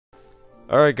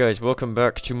Alright guys, welcome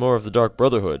back to more of the Dark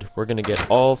Brotherhood. We're gonna get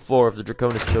all 4 of the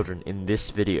Draconis children in this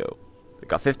video. We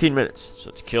got 15 minutes, so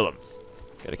let's kill them.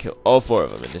 Gotta kill all 4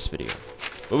 of them in this video.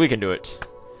 But we can do it.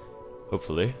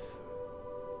 Hopefully.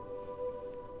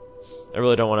 I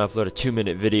really don't want to upload a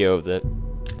 2-minute video that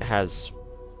has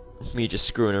me just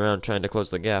screwing around trying to close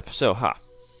the gap. So,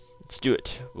 let's do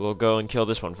it. We'll go and kill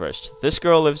this one first. This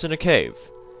girl lives in a cave,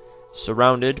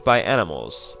 surrounded by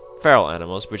animals. Feral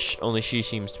animals, which only she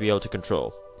seems to be able to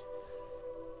control.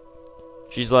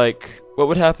 She's like, what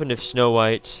would happen if Snow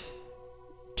White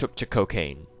took to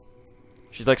cocaine?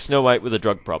 She's like Snow White with a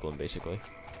drug problem, basically.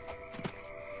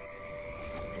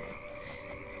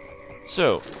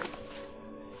 So,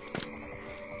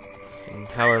 and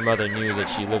how her mother knew that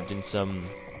she lived in some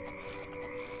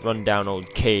run-down old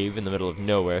cave in the middle of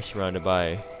nowhere, surrounded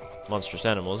by monstrous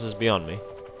animals, is beyond me.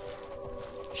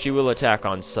 She will attack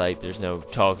on sight. There's no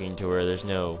talking to her. There's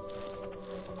no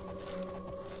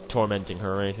tormenting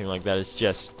her or anything like that. It's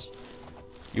just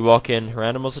you walk in, her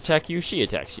animals attack you, she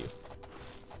attacks you.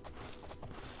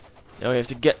 Now we have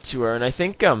to get to her, and I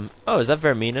think, oh, is that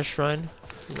Vermina's shrine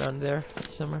around there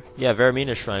somewhere? Yeah,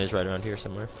 Vermina's shrine is right around here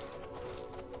somewhere.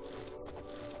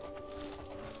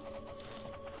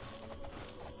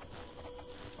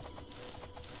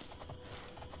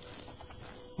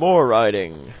 More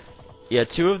riding. Yeah,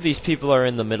 2 of these people are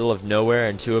in the middle of nowhere,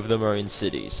 and 2 of them are in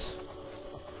cities.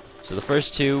 So the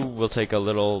first 2 will take a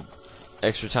little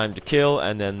extra time to kill,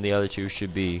 and then the other 2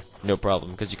 should be no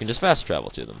problem, because you can just fast travel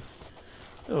to them.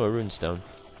 Oh, a runestone.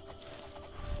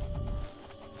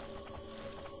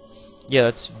 Yeah,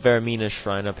 that's Vermina's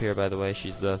shrine up here, by the way.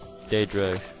 She's the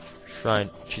Daedra shrine.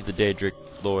 She's the Daedric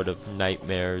lord of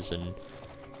nightmares and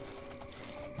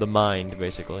the mind,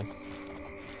 basically.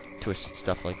 Twisted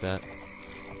stuff like that.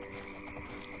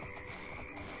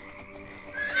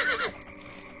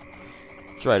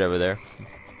 It's right over there.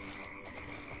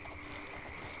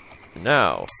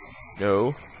 Now.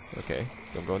 No. Okay.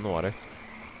 Don't go in the water.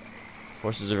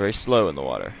 Horses are very slow in the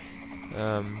water.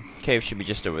 Cave should be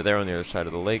just over there on the other side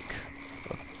of the lake.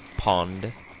 Or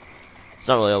pond. It's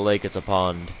not really a lake, it's a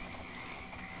pond.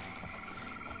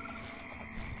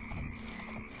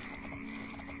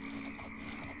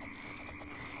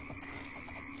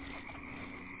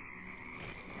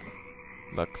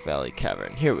 Muck Valley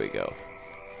Cavern. Here we go.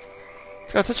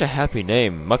 It's got such a happy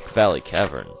name, Muck Valley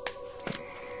Cavern.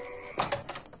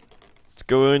 Let's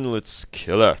go in, let's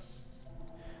kill her.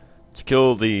 Let's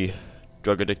kill the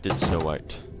drug-addicted Snow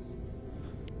White.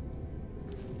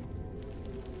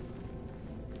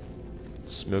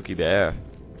 Smoky Bear.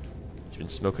 She's been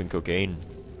smoking cocaine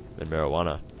and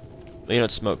marijuana. Well, you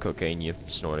don't smoke cocaine, you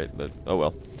snort it, but oh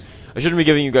well. I shouldn't be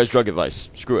giving you guys drug advice.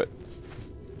 Screw it.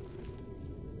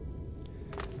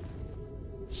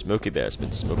 Smoky Bear's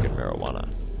been smoking marijuana.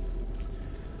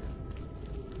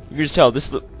 You can just tell,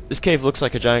 this cave looks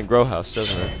like a giant grow house,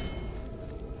 doesn't it?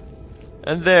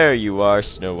 And there you are,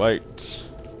 Snow White.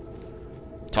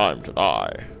 Time to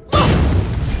die.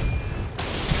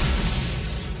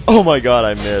 Oh my god,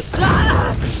 I missed.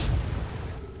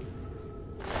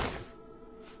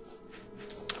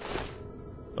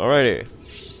 Alrighty.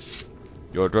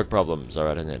 Your drug problems are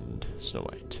at an end, Snow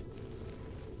White.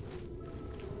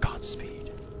 Godspeed.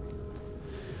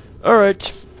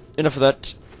 Alright, enough of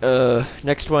that.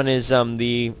 Next one is,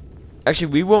 Actually,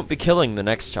 we won't be killing the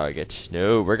next target.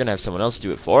 No, we're gonna have someone else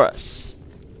do it for us.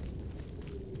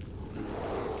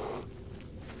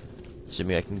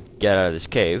 Assuming I can get out of this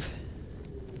cave.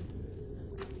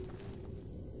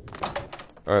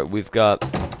 Alright, we've got...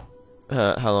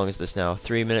 how long is this now?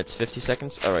 3 minutes, 50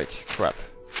 seconds? Alright, crap.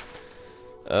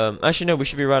 Actually, no, we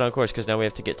should be right on course, because now we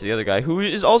have to get to the other guy, who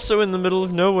is also in the middle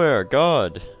of nowhere.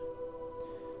 God.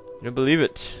 I don't believe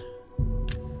it.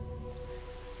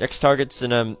 Next target's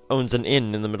owns an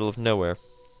inn in the middle of nowhere.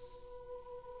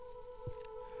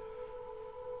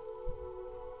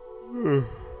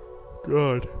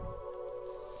 God.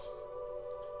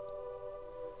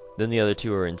 Then the other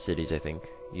 2 are in cities, I think.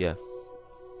 Yeah.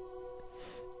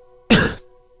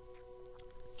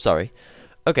 Sorry.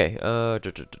 Okay,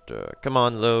 come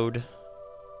on, load.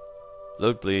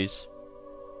 Load, please.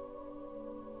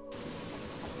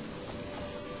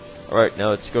 Alright, now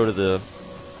let's go to the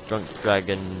Drunk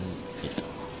Dragon.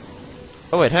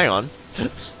 Oh wait, hang on.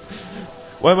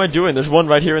 What am I doing? There's one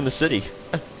right here in the city.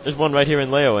 There's one right here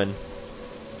in Leonin.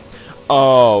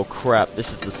 Oh crap,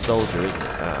 this is the soldier, isn't it?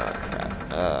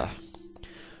 Ah,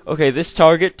 crap. Okay, this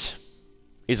target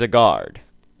is a guard.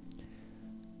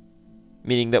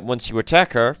 Meaning that once you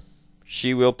attack her,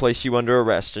 she will place you under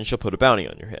arrest and she'll put a bounty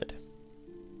on your head.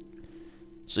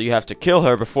 So you have to kill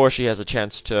her before she has a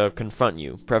chance to confront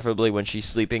you, preferably when she's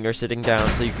sleeping or sitting down,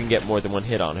 so you can get more than one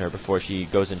hit on her before she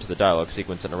goes into the dialogue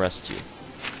sequence and arrests you.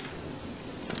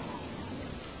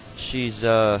 She's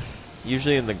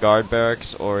usually in the guard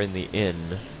barracks or in the inn.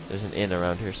 There's an inn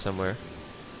around here somewhere.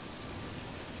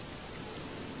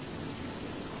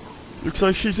 Looks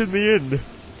like she's in the inn.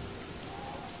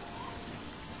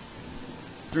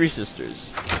 Three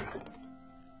Sisters.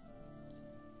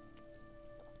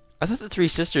 I thought the Three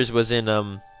Sisters was in,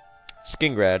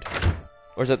 Skingrad.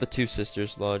 Or is that the Two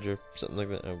Sisters Lodge or something like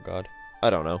that? Oh, God. I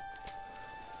don't know.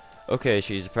 Okay,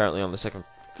 she's apparently on the second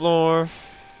floor.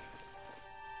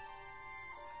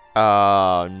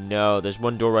 Oh, no. There's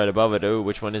one door right above it. Oh,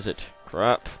 which one is it?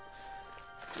 Crap.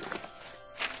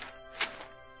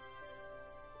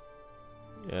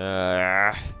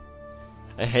 I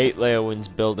hate Leowin's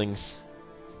buildings.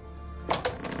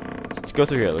 Let's go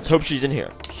through here. Let's hope she's in here.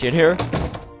 Is she in here?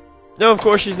 No, of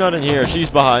course she's not in here. She's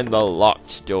behind the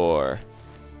locked door.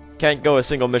 Can't go a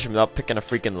single mission without picking a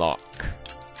freaking lock.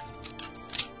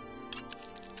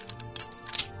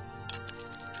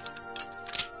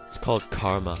 It's called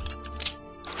karma.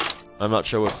 I'm not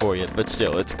sure what for yet, but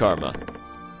still, it's karma.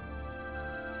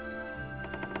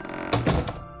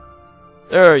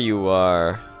 There you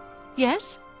are.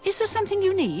 Yes? Is there something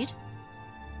you need?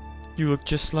 You look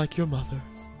just like your mother.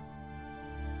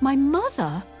 My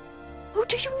mother? Oh,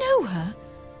 do you know her?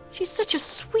 She's such a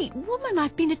sweet woman.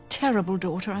 I've been a terrible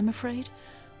daughter, I'm afraid.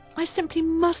 I simply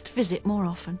must visit more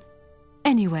often.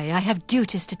 Anyway, I have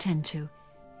duties to tend to.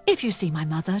 If you see my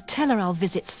mother, tell her I'll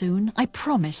visit soon. I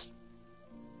promise.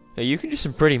 Hey, you can do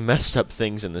some pretty messed up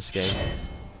things in this game.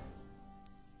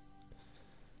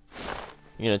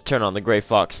 I'm gonna turn on the Grey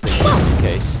Fox thing just in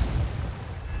case.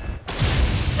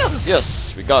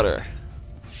 Yes, we got her.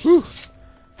 Whew.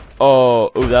 Oh,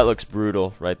 ooh, that looks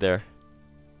brutal right there.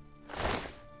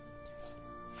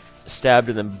 Stabbed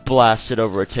and then blasted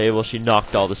over a table. She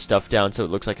knocked all the stuff down so it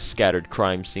looks like a scattered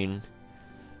crime scene.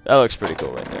 That looks pretty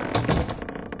cool right there.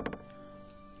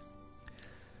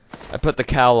 I put the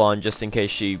cowl on just in case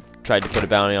she tried to put a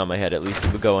bounty on my head. At least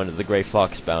it would go under the Grey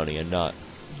Fox bounty and not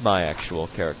my actual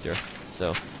character.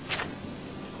 So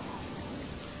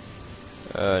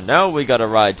now we gotta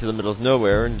ride to the middle of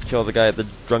nowhere and kill the guy at the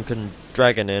Drunken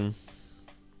Dragon Inn.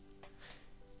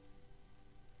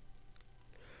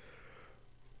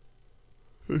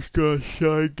 Let's go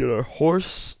outside, get our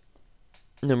horse,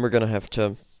 and then we're gonna have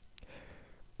to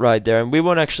ride there, and we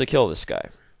won't actually kill this guy.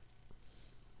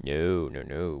 No, no,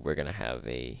 no, we're gonna have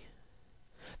a...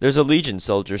 There's a Legion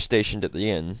soldier stationed at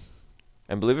the inn,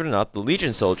 and believe it or not, the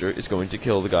Legion soldier is going to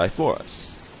kill the guy for us.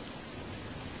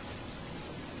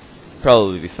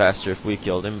 Probably be faster if we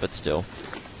killed him, but still.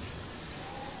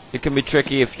 It can be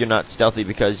tricky if you're not stealthy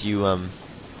because you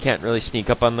can't really sneak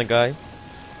up on the guy.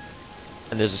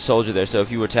 And there's a soldier there, so if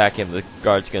you attack him, the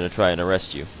guard's going to try and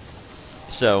arrest you.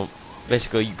 So,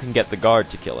 basically, you can get the guard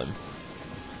to kill him.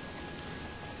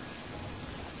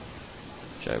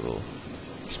 Which I will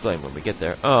explain when we get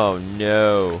there. Oh,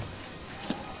 no.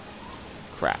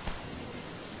 Crap.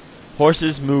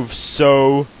 Horses move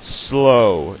so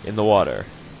slow in the water.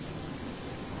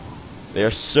 They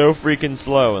are so freaking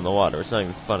slow in the water, it's not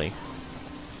even funny.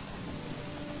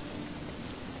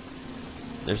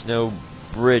 There's no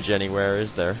bridge anywhere,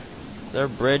 is there? Is there a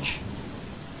bridge?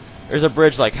 There's a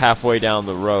bridge like halfway down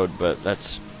the road, but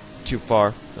that's too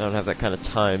far. I don't have that kind of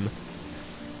time.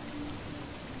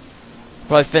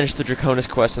 Probably finish the Draconis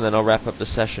quest and then I'll wrap up the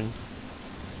session.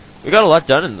 We got a lot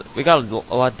done. We got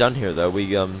a lot done here, though. We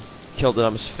killed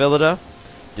the Philida,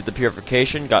 did the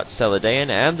purification, got Celidaean,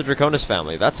 and the Draconis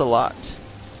family. That's a lot.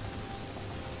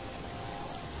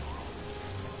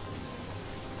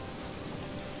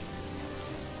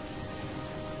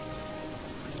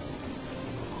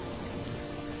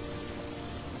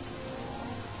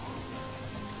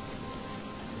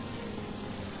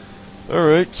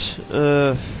 Alright,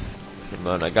 come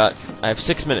on, I have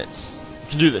 6 minutes. I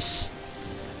can do this.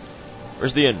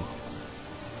 Where's the inn?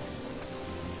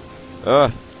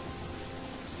 Oh,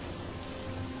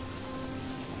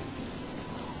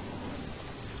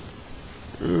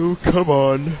 come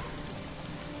on.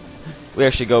 We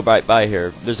actually go right by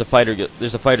here. There's a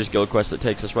Fighters Guild quest that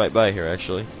takes us right by here,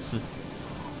 actually.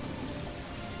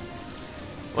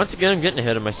 Once again, I'm getting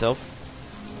ahead of myself.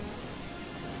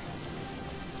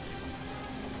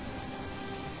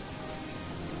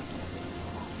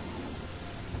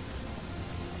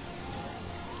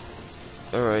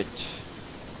 Alright.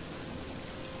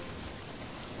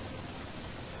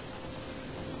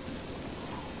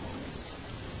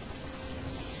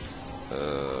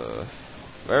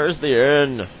 Where's the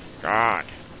inn? God.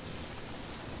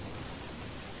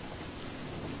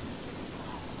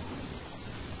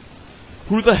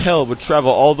 Who the hell would travel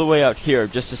all the way out here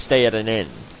just to stay at an inn?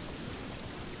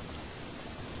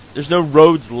 There's no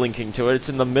roads linking to it. It's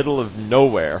in the middle of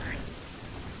nowhere.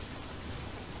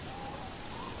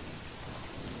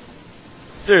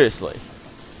 Seriously.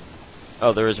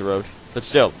 Oh, there is a road. But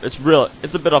still, it's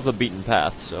a bit off the beaten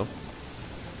path, so.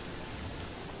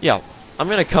 Yeah, I'm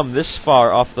gonna come this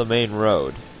far off the main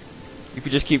road. You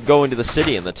could just keep going to the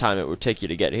city in the time it would take you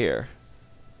to get here.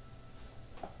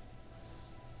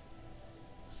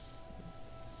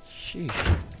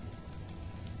 Sheesh.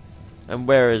 And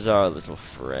where is our little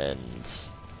friend?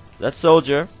 That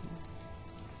soldier.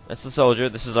 That's the soldier.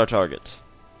 This is our target.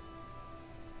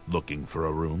 Looking for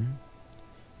a room?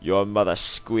 Your mother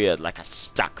squealed like a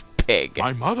stuck pig.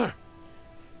 My mother?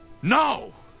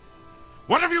 No!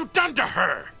 What have you done to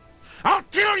her? I'll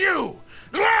kill you!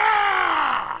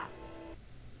 Ah!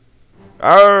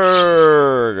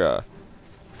 Arrgh!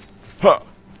 Huh.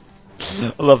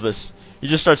 I love this. He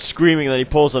just starts screaming and then he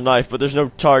pulls a knife, but there's no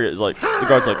target. It's like, the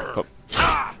guard's like, oh,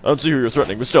 I don't see who you're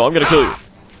threatening, but still, I'm gonna kill you.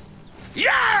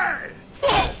 Yeah!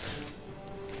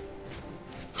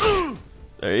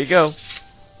 There you go.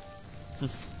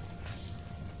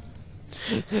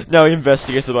 Now he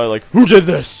investigates the body like, who did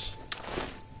this?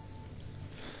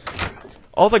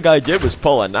 All the guy did was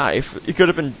pull a knife. He could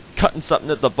have been cutting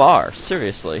something at the bar.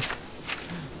 Seriously.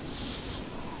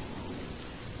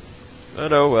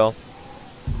 But oh well.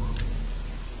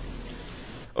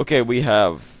 Okay, we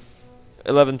have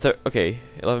 11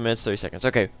 minutes 30 seconds.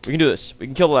 Okay, we can do this. We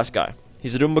can kill the last guy.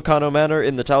 He's at Umbacano Manor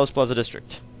in the Talos Plaza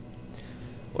district.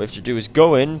 What we have to do is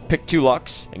go in, pick 2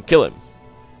 locks, and kill him.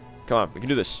 Come on, we can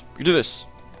do this. We can do this.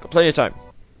 Got plenty of time.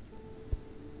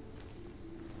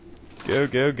 Go,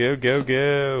 go, go, go,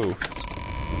 go.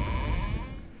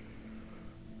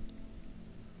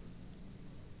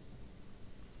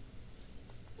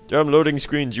 Damn loading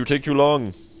screens, you take too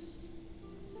long.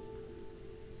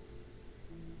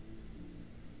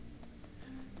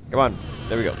 Come on,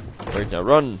 there we go. Right now,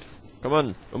 run. Come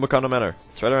on, Umbacano Manor.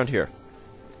 It's right around here.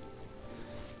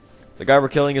 The guy we're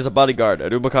killing is a bodyguard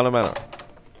at Umbacano Manor.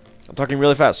 I'm talking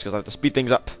really fast because I have to speed things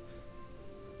up.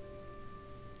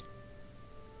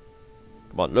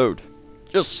 Come on, load.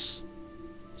 Yes!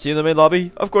 See in the main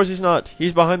lobby? Of course he's not.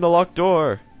 He's behind the locked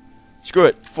door. Screw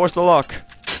it. Force the lock.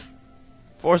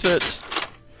 Force it.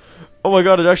 Oh my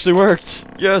god, it actually worked.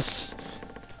 Yes!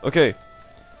 Okay.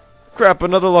 Crap,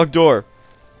 another locked door.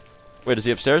 Wait, is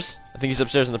he upstairs? I think he's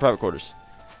upstairs in the private quarters.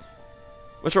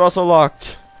 Which are also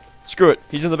locked. Screw it.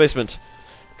 He's in the basement.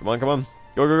 Come on, come on.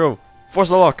 Go, go, go. Force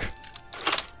the lock.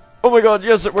 Oh my god,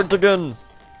 yes, it worked again.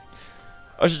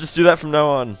 I should just do that from now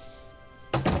on.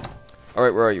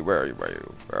 Alright, where are you? Where are you? Where are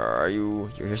you? Where are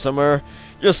you? You're here somewhere?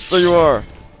 Yes, there you are.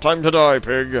 Time to die,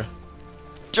 pig.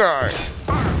 Die.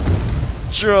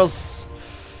 Yes.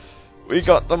 We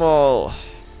got them all.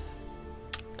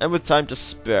 And with time to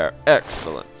spare.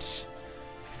 Excellent.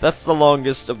 That's the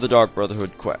longest of the Dark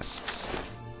Brotherhood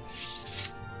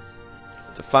quests.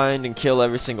 To find and kill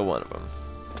every single one of them.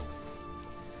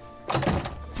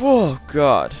 Oh,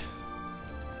 God.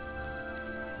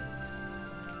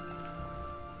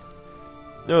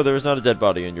 No, there is not a dead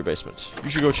body in your basement. You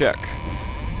should go check.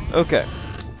 Okay.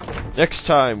 Next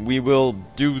time, we will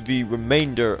do the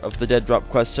remainder of the Dead Drop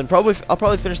quests, and I'll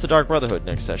probably finish the Dark Brotherhood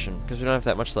next session, because we don't have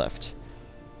that much left.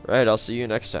 Right, I'll see you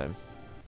next time.